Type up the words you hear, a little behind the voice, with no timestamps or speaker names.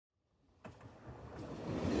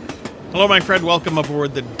Hello, my friend. Welcome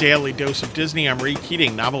aboard the Daily Dose of Disney. I'm Ray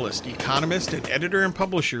Keating, novelist, economist, and editor and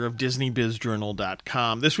publisher of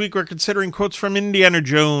DisneyBizJournal.com. This week, we're considering quotes from Indiana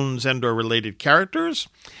Jones and/or related characters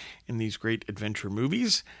in these great adventure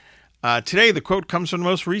movies. Today, the quote comes from the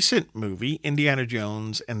most recent movie, Indiana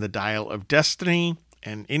Jones and the Dial of Destiny.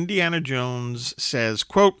 And Indiana Jones says,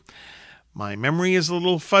 quote, "My memory is a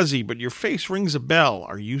little fuzzy, but your face rings a bell.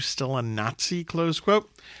 Are you still a Nazi?" Close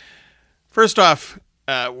quote. First off,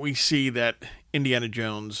 we see that Indiana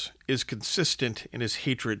Jones is consistent in his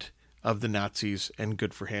hatred of the Nazis, and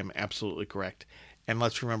good for him. Absolutely correct. And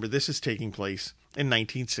let's remember, this is taking place in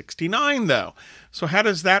 1969, though. So how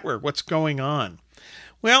does that work? What's going on?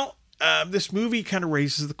 Well, this movie kind of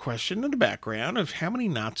raises the question in the background of how many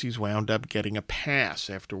Nazis wound up getting a pass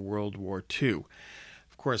after World War II.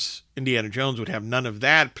 Of course, Indiana Jones would have none of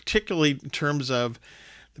that, particularly in terms of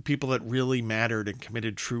the people that really mattered and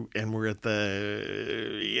committed true and were at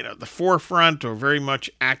the forefront or very much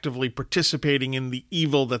actively participating in the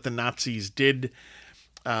evil that the Nazis did.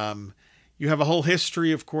 You have a whole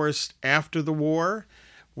history, of course, after the war,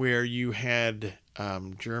 where you had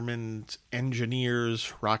German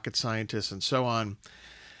engineers, rocket scientists, and so on,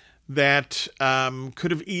 that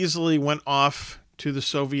could have easily went off to the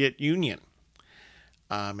Soviet Union.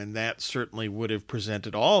 And that certainly would have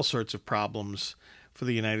presented all sorts of problems for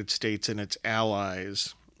the United States and its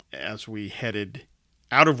allies as we headed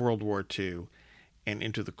out of World War II and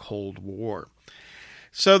into the Cold War.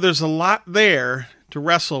 So there's a lot there to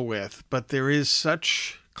wrestle with, but there is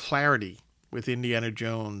such clarity with Indiana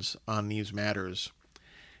Jones on these matters.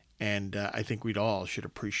 And I think we'd all should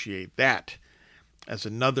appreciate that as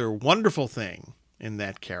another wonderful thing in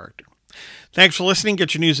that character. Thanks for listening.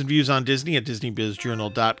 Get your news and views on Disney at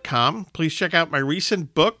DisneyBizJournal.com. Please check out my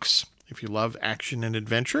recent books. If you love action and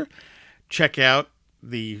adventure, check out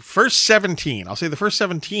the first 17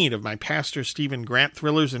 of my Pastor Stephen Grant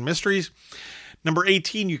thrillers and mysteries. Number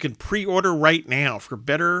 18, you can pre-order right now, For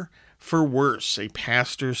Better, For Worse, a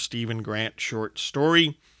Pastor Stephen Grant short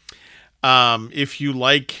story. If you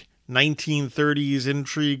like 1930s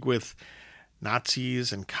intrigue with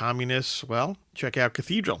Nazis and communists, well, check out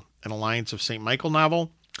Cathedral, an Alliance of St. Michael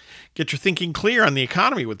novel. Get your thinking clear on the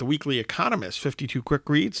economy with The Weekly Economist, 52 quick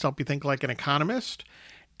reads to help you think like an economist.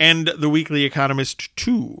 And The Weekly Economist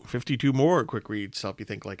 2, 52 more quick reads to help you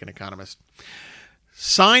think like an economist.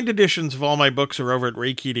 Signed editions of all my books are over at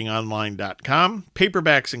RayKeatingOnline.com.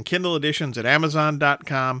 Paperbacks and Kindle editions at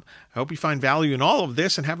Amazon.com. I hope you find value in all of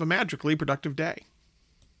this and have a magically productive day.